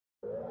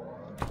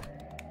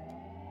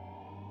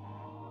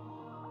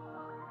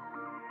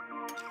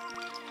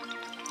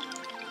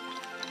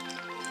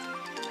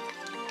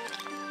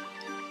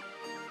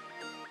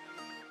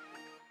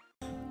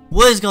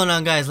What is going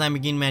on, guys?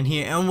 Lamborghini Man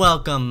here, and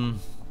welcome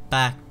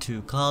back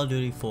to Call of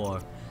Duty 4.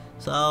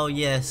 So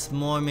yes,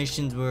 more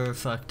missions were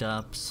fucked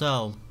up,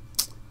 so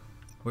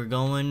we're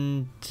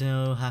going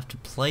to have to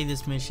play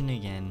this mission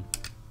again.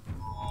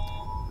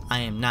 I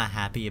am not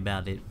happy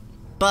about it,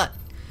 but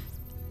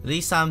at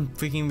least I'm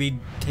freaking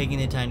taking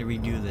the time to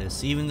redo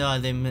this, even though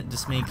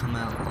this may come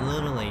out a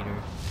little later.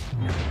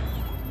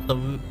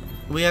 So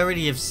we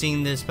already have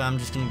seen this, but I'm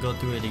just gonna go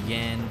through it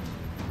again.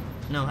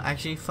 No,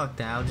 actually, fuck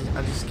that. I'll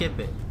just skip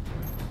it.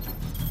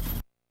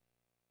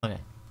 Okay.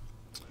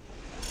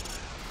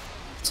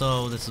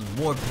 So this is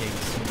War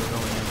Pigs. We're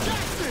going in.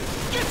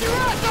 Get your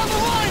ass on the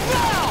line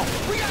now!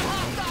 We got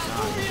hostiles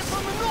moving in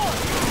from the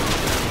north!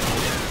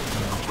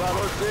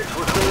 Bravo 6,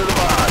 we're clear the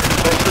box.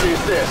 Thanks for the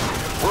assist.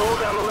 Roll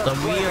down the left. So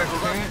we are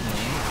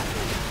currently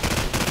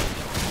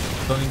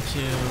going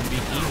to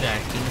be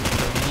evacing.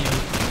 So we need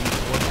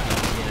War Pigs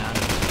to get out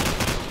of here.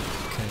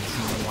 Because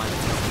you know why?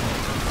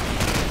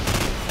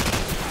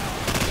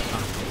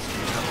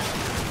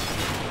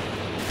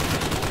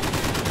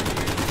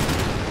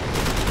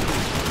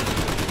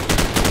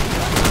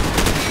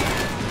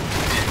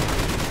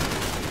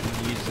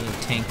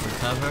 Tank for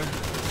cover. Okay,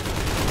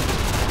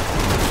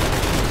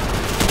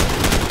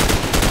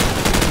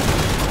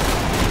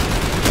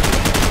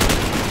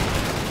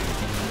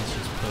 let's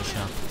just push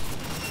up.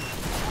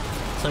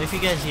 So if you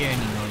guys hear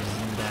any noises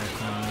in the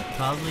background,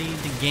 probably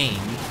the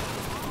game.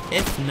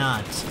 If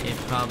not, it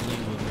probably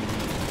will be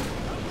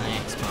my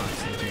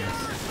Xbox, I guess.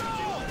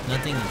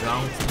 Nothing's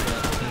wrong with it,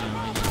 but you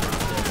know, it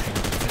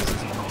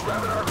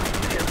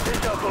just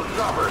Pick up those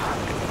choppers.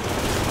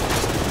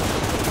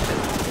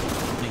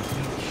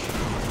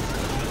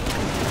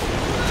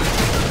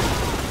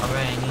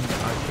 Alright, I need the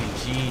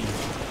RPG.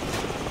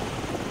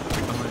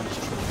 I'm gonna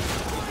destroy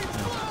it.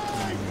 No.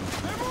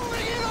 They're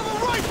moving in on the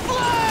right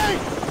flank!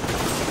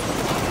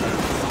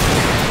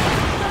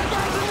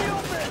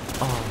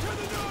 Oh.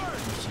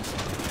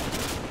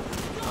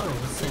 Oh,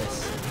 what's this?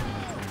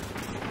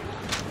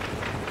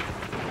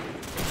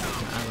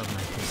 I love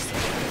my pistol.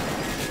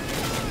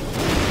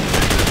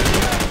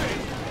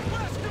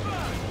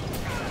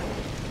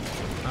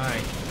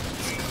 Alright,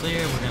 it's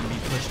clear. We're gonna be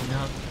pushing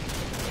up.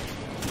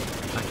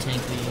 Our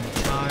tank leading the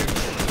charge.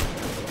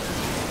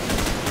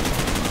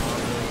 All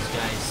those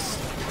guys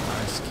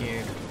are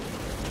scared.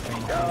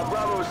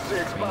 Bravo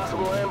 6,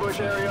 possible ambush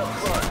area up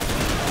front.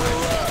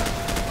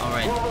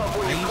 Alright, Move up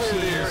when you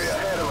clear the area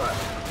ahead of us.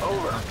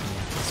 Over.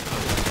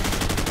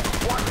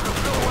 Watch the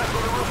silhouette on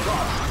the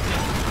rooftop.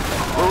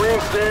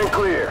 Marines stand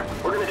clear.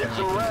 We're gonna hit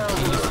some rounds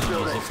in this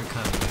building.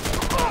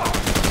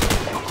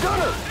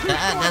 Gunner!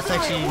 That's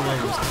actually what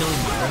was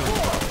killing me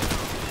earlier.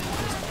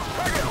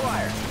 Target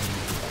fire!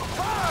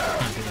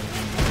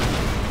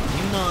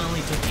 Even though it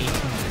only took 18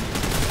 minutes.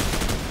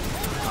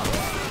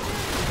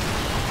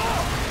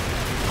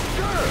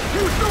 Gunner!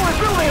 Two-story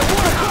building at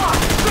 1 o'clock!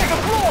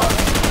 Second floor!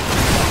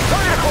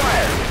 Target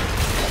acquired!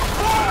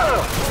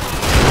 Fire!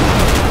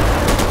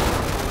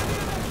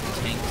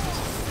 Tanks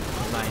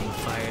providing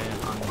fire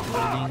on the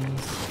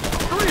buildings.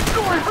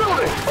 3-story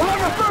building!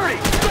 11:30!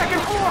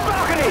 Second floor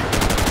balcony!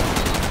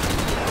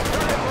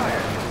 Target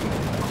acquired!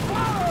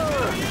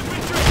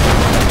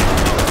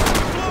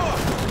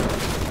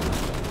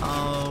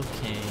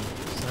 Okay,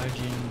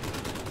 Sergeant.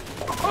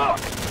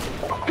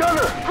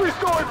 Gunner!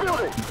 3-story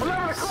building!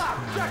 11 o'clock!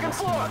 Second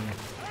floor!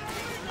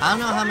 I don't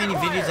know how many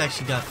videos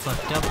actually got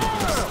fucked up with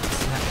this.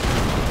 This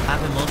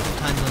happened multiple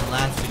times in the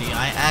last video.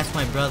 I asked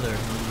my brother,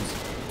 who's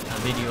a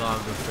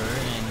videographer,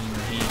 and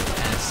he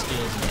has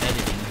skills in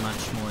editing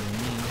much more than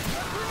me,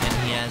 and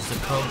he has the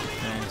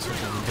program such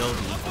as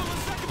Adobe,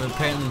 but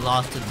apparently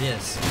lost a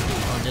disc,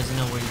 or doesn't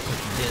know where he put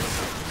the disc,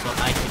 so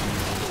I can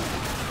use it.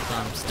 So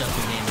I'm stuck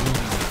again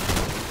moving it.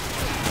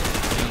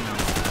 But you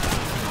know,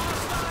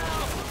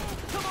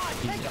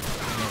 he's a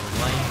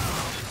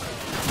wife.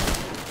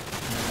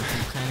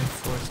 Kind of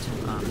forced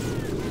him up.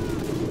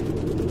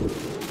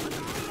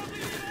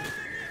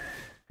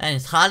 And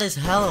it's hot as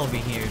hell over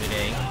here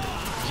today.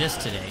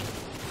 Just today.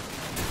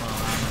 Well,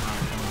 I don't know how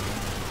it's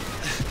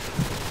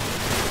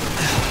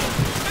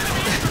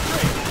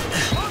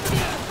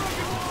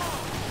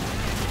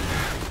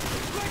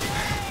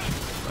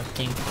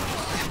fucking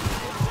close.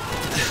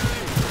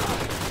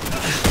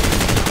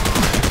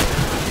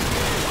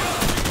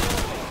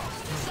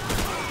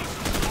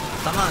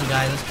 Come on,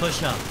 guys, let's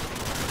push up.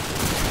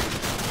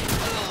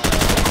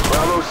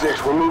 Bravo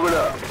 6, we're moving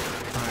up.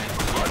 Alright.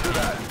 Roger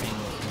that.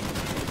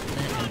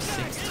 M16.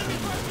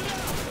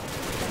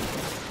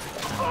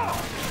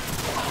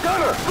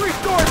 Gunner!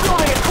 3-story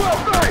building at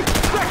 12:30!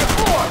 Second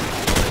floor!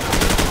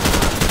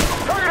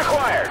 Target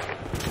acquired!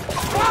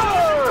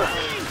 Fire!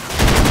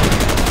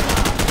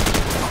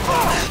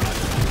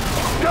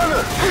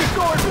 Gunner!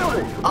 3-story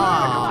building!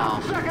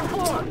 Second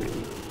floor!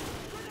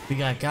 We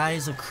got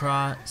guys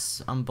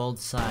across on both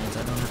sides.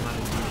 I don't know how to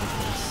deal with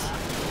this.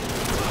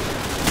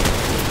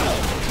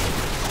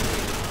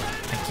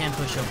 I can't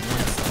push up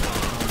one side.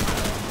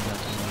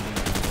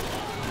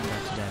 I'm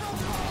about to die from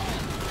that.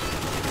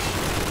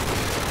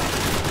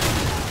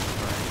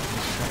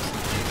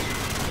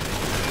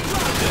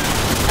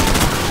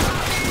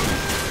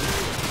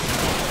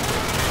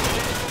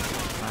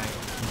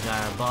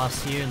 boss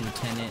here,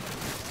 Lieutenant.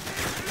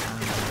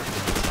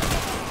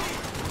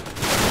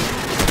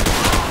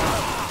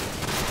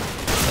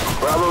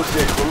 Bravo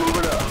 6, we're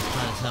moving up.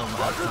 Hot as hell,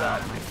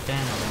 my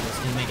fan over this. It's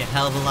gonna make a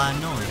hell of a lot of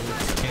noise.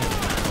 It's terrible.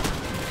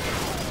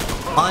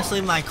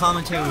 Honestly, my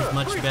commentary was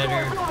much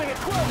better in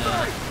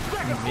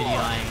the video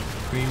I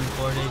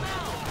pre-recorded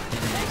than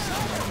it is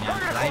right now.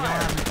 But I don't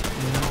have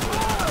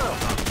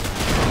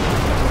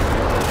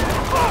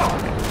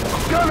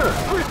Gunner,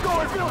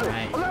 three-story building.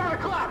 Alright. 11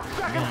 o'clock,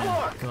 second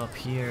floor. Go up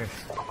here.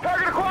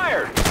 Target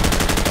acquired.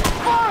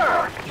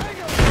 Fire!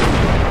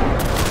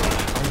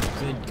 Oh,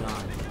 good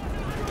God.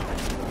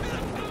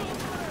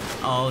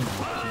 Oh no,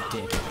 you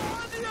dick.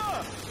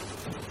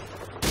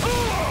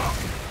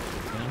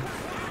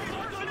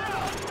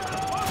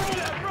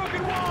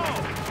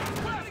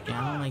 Yeah,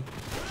 I don't like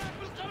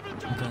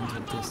guns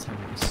with this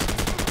service.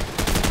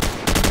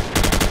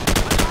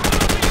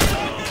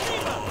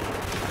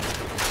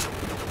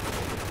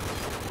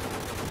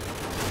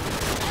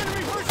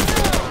 Enemy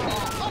personnel!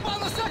 Up on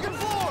the second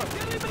floor!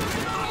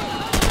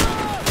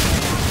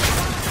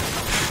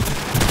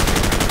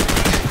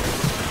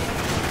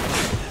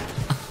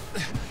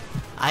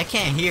 I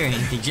can't hear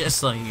anything, just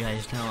so you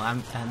guys know.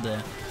 I'm at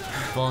the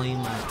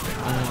volume at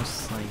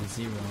almost like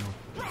 0.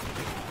 Who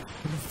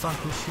the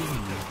fuck was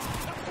shooting me?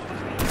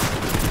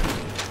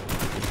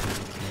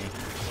 Okay.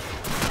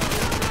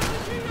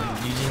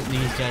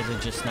 These guys are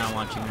just now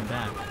watching my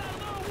back.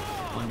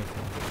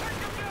 Wonderful.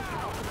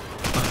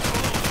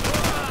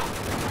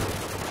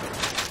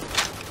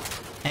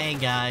 Hey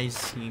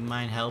guys, you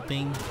mind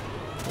helping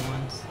for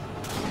once?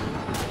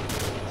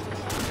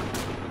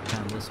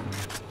 Found this one.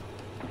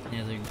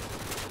 Yeah, there's a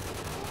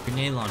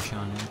grenade launcher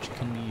on it, which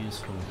can be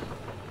useful.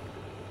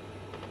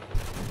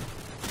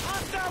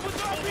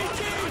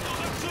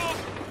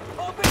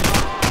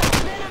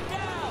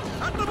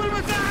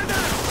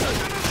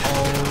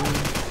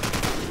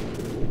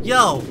 Oh.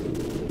 Yo!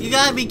 You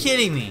gotta be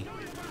kidding me!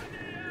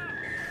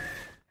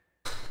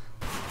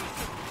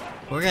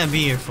 We're gonna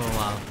be here for a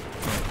while,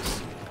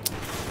 folks.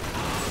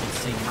 Let's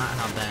see not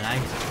how bad I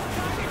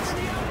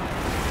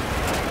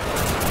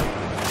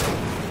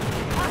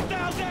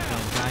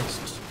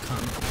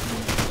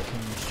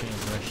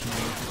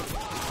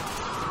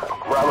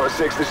Bravo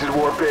 6, this is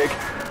War Pig.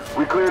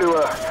 We clear to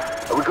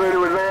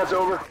advance,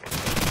 over?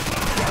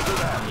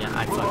 Yeah,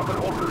 I fucked up.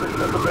 Hold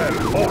position at the bend,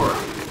 over.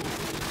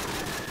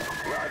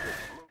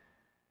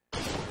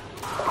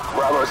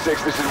 Bravo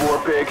 6, this is War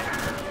Pig.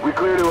 We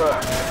clear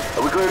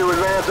to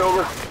advance,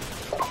 over?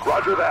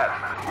 Roger that.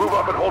 Move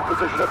up and hold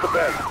position at the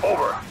bend,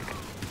 over.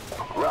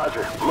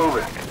 Roger, move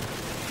it.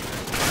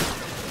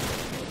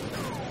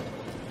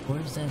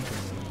 Where's that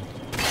going?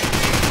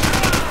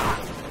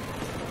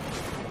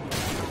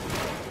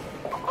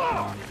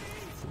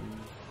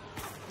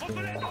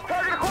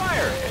 Target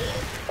acquired!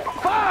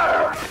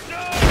 Fire!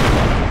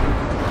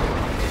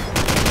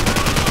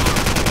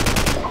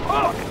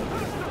 Oh!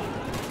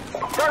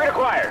 Target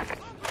acquired!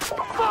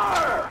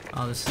 Fire!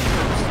 Oh, this thing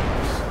goes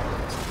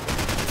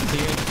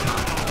clear the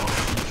top though.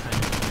 I'm trying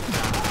to put it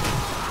down.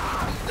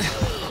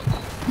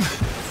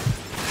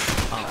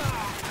 Oh,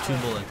 2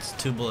 bullets.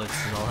 2 bullets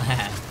is all I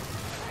had.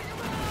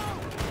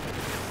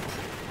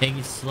 Take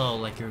it slow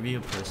like a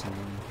real person.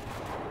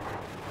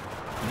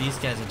 These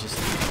guys are just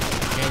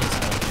careless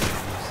about things.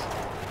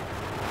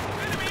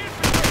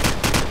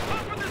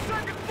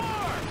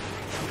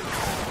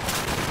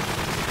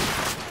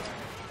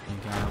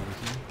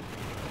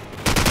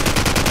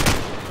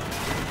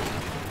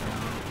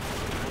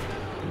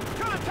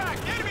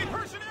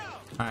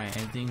 Alright,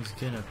 everything's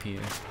good up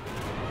here.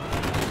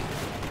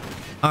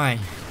 Alright,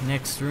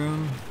 next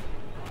room.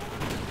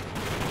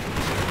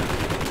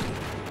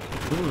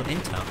 Ooh,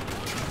 intel.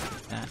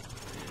 That.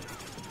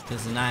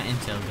 This is not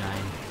intel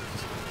guide.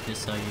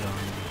 Just so you all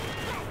know.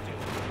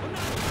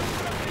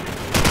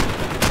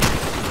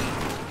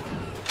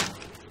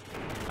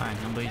 Alright,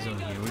 nobody's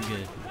over here. We're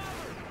good.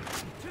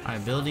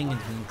 Alright, building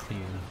has been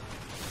cleared.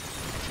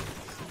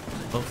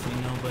 Hopefully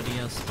nobody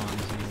else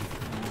spawns here.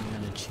 I'm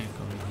gonna check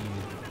over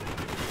here.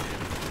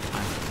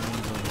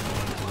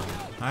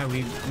 Alright,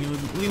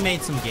 we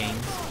made some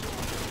gains.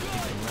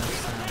 Take the left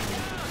side.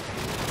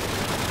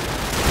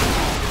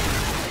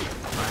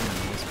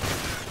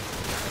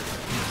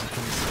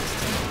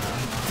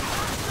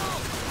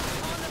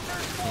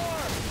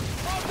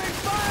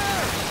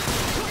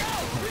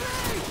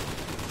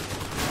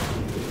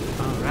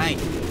 Alright.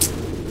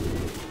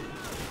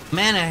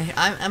 Man,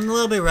 I'm a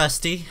little bit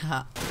rusty.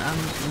 I'm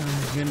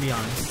gonna be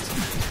honest.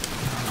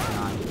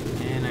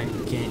 And I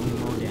can't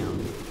mow down.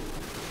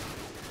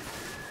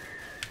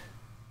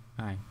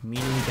 Alright,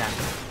 immediately back up.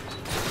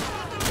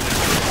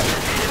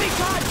 Enemy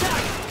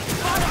contact!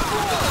 Bottom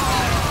floor!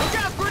 Look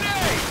out,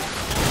 grenade!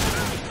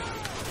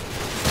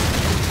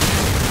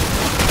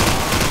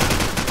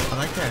 I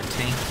like that our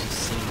tank just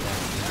seeing that.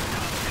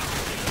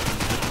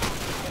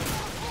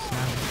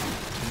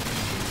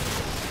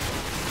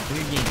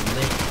 We're getting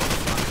lit.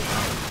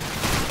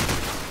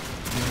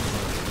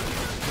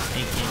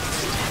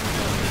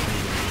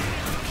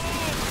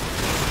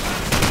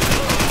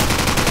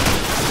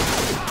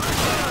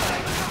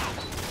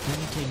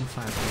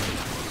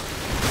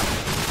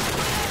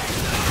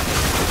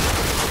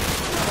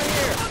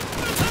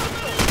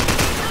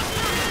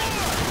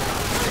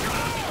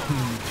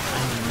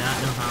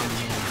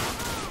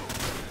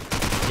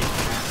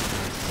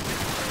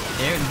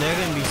 they're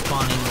gonna be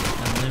spawning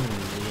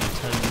unlimitedly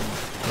until you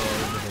go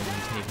over there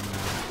and take them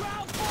out.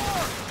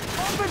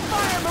 Open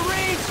fire,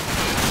 Marines!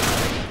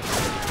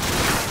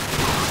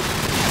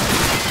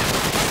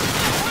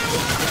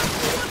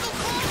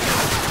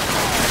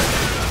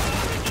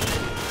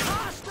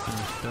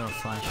 Throw a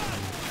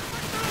flashlight.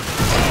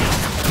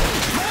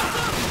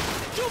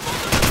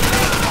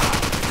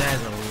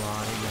 That's a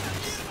lot of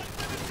guys.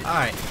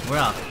 Alright, we're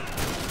up.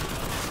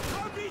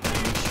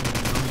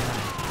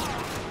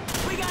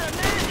 We got a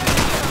man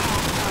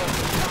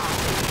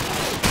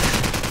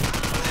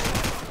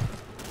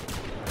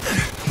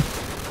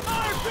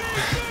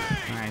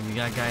Alright, we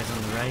got guys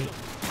on the right.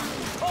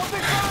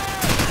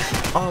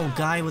 Oh,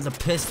 guy with a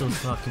pistol's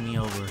fucking me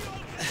over.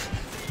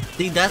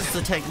 See, that's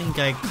the technique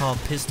I call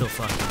pistol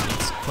fucking.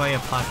 It's quite a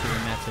popular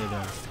method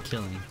of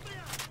killing.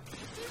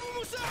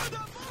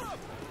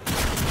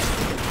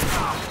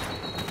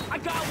 I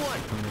got one!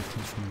 Oh, that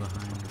comes from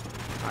behind.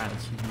 Alright,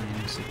 let's use my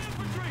M16.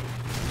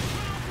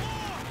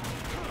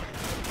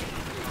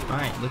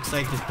 Alright, looks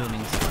like this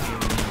building's here.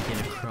 We're gonna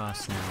get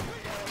across now.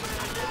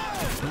 Oh,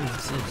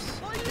 what's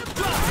this?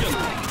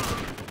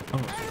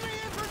 Oh,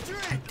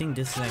 I think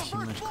this is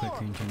actually much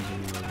quicker in terms of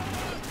reloading.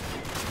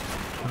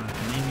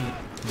 Maybe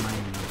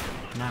minor.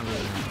 Not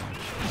really that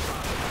much.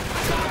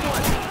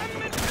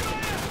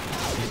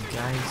 These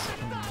guys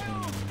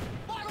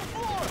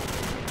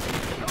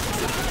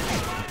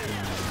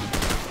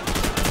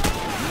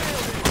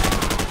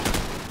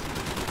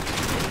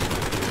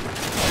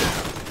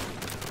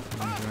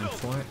run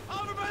for it.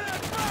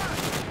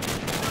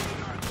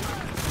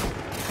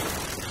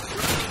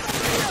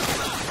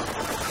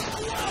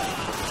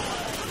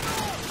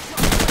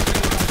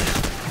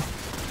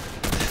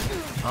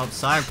 Oh,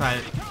 sorry,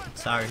 Private.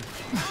 Sorry.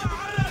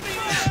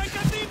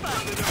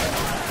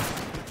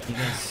 You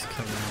guys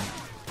cover up.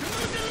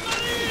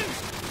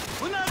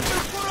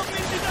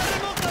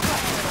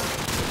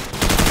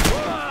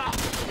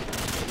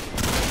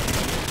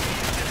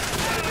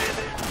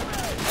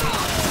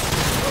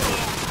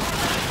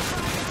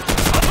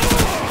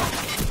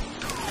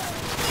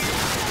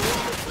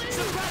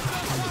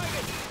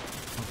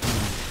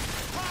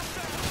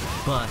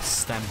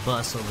 Bus, that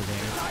bus over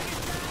there.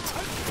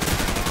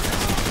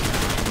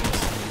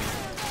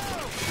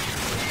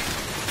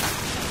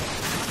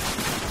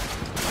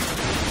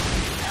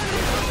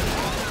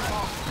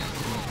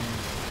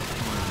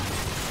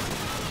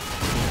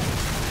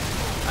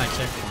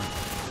 Checkpoint.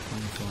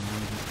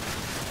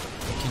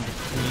 We can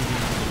defeat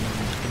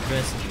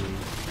aggressively.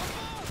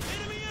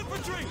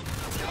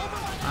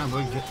 Ah,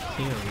 we're good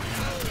here.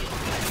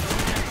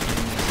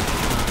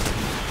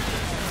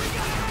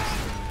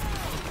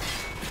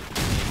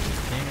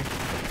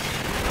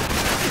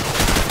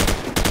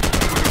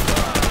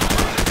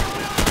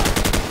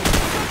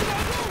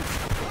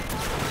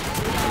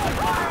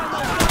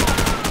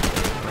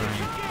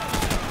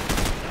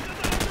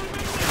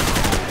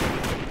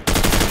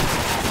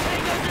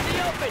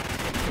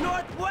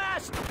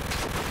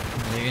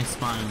 They're gonna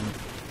spawn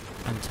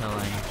until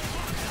I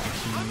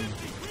actually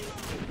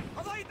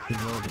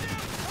reload it.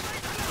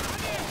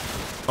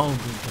 Oh,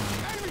 good God.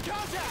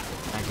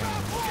 I got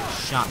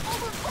shot.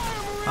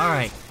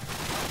 Alright.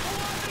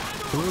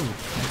 Ooh,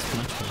 that's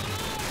much better.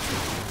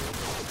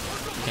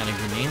 Got a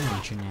grenade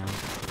launcher now.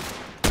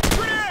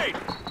 Grenade!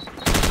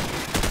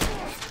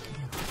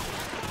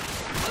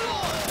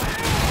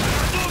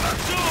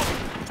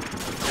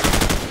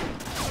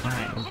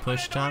 Alright, we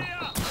pushed up.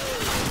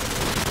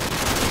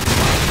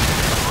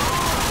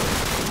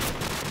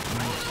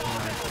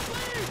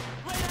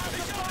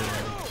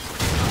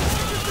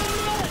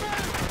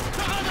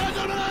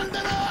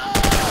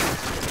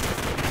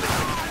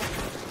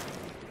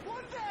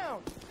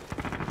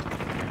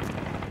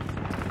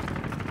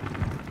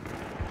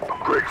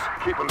 Griggs,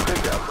 keep him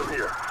pinned down from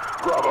here.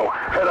 Bravo,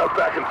 head out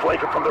back and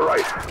flank him from the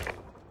right.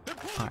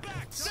 Alright,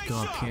 let's go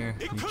up here.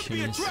 Make sure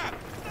this.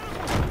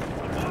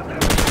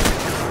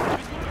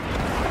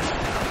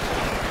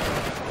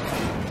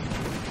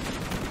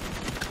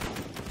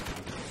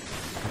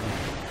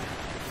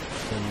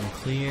 Building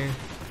clear.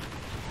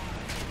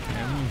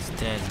 Everyone's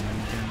dead, and I'm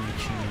gonna make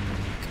sure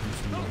nobody comes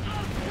from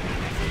behind.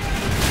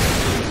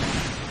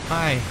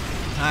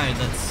 Alright,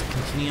 let's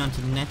continue on to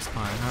the next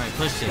part. Alright,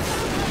 push this.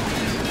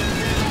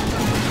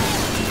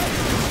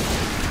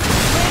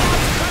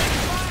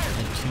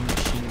 And 2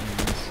 machine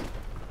guns.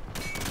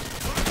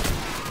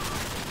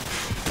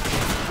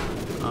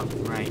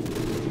 Alright.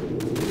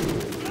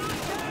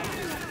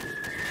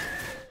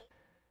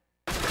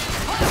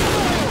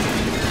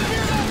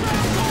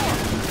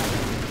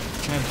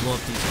 Try to blow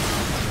up these guns.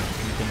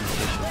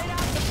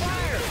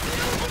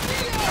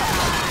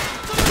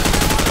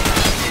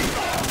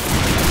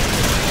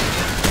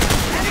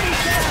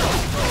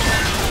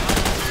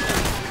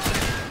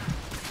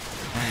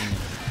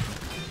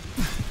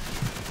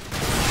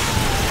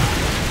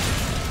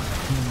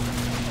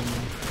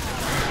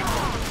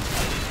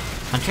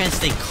 I'm trying to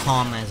stay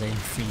calm as I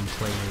freaking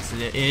play this.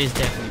 It is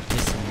definitely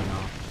pissing me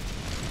off.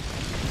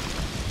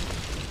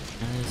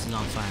 And this is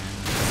on fire.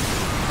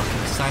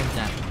 Besides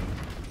that one,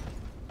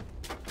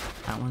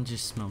 I That one's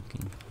just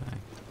smoking.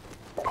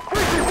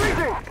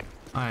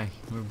 Alright,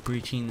 we're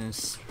breaching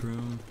this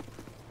room.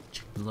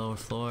 Check the lower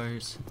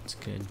floors. It's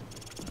good.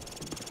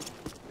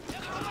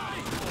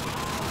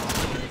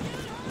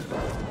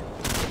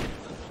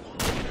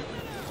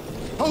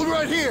 Hold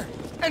right here!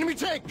 Enemy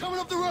tank coming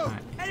up the road!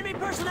 Right. Enemy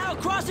personnel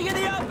crossing in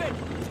the open!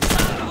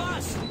 South of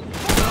us!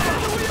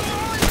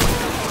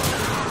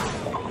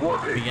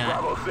 We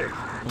got more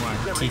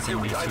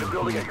teasing me behind the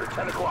building at too. your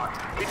 10 o'clock.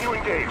 Can you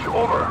engage?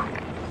 Over.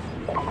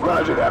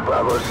 Roger that,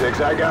 Bravo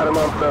 6. I got him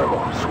on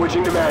thermal.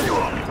 Switching to manual.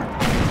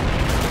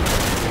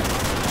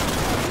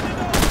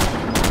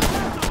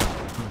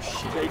 Oh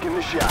shit. Taking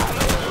the shot.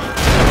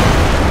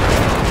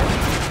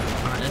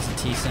 Alright, that's a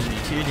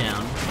T-72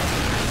 down.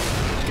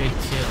 Good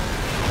kill.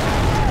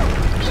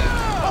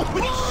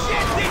 Holy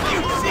shit! Did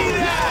you see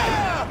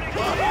that?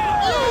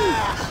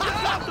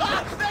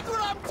 That's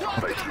what I'm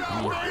talking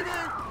about, baby!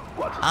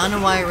 I don't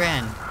know why I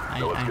ran. I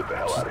get the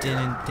hell just outta here.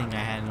 didn't think I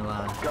had a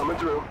lot. Coming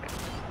through.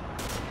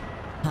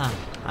 Huh.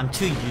 I'm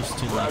too used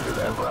to like. Roger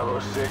that, Bravo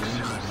 6.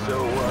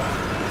 So,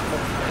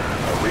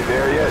 are we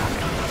there yet?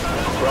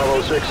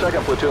 Bravo 6,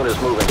 second platoon is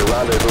moving to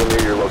rendezvous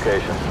near your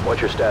location. What's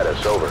your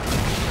status? Over.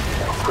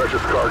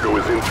 Precious cargo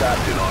is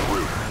intact and en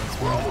route.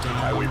 We're almost at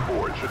Highway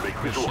 4 and should make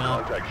visual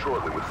contact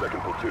shortly with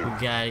second platoon. We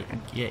gotta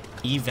get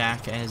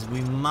evac as we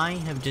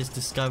might have just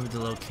discovered the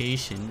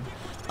location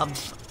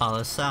of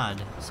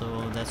Al-Assad.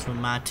 So that's where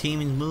my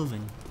team is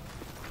moving.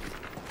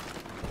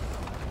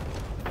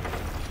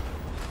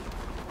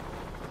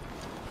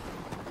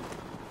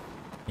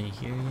 Are you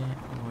here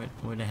yet?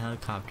 Where the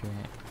helicopter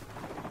at?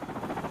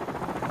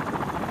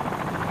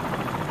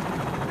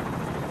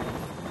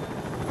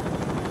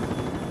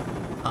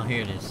 Oh,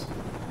 here it is.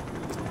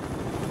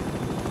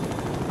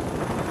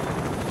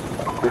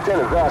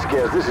 Lieutenant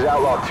Vasquez, this is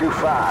Outlaw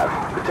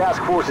 2-5. The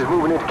task force is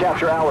moving in to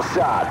capture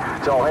Al-Assad.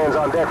 It's all hands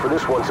on deck for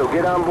this one, so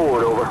get on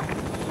board, over.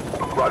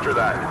 Roger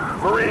that.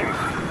 Marines,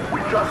 we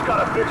just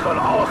got a fix on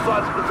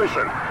Al-Assad's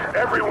position.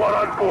 Everyone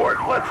on board,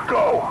 let's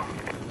go!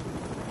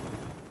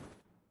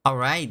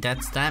 Alright,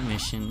 that's that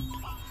mission.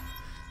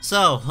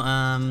 So,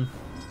 I'm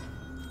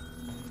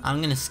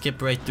gonna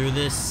skip right through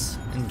this,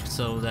 and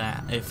so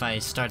that if I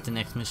start the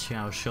next mission,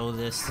 I'll show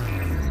this.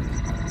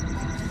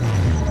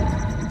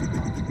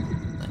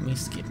 Let me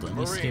skip.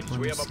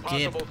 We have a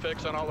possible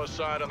fix on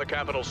Al-Assad in the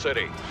capital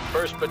city.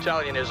 1st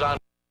Battalion is on.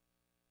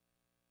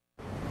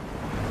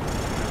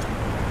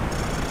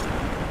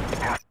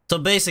 So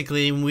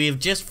basically, we've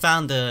just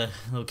found the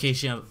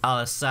location of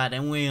Al-Assad,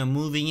 and we are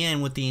moving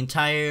in with the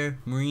entire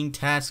Marine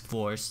Task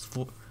Force,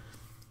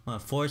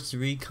 Force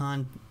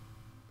Recon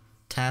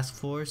Task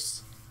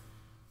Force,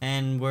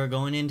 and we're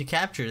going in to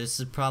capture. This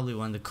is probably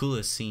one of the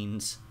coolest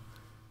scenes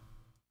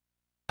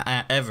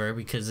ever,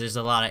 because there's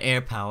a lot of air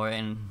power,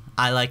 and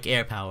I like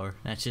air power.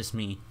 That's just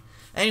me.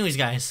 Anyways,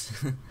 guys,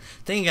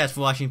 thank you guys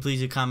for watching. Please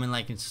do comment,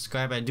 like, and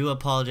subscribe. I do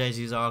apologize,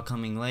 these are all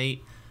coming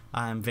late.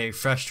 I'm very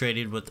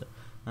frustrated with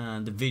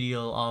the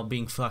video all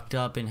being fucked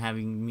up and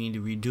having me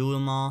to redo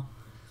them all,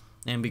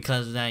 and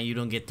because of that you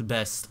don't get the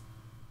best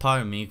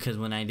part of me, because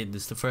when I did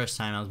this the first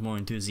time I was more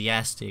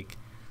enthusiastic.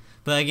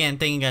 But again,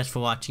 thank you guys for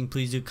watching.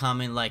 Please do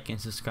comment, like,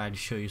 and subscribe to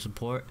show your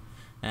support,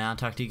 and I'll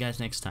talk to you guys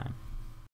next time.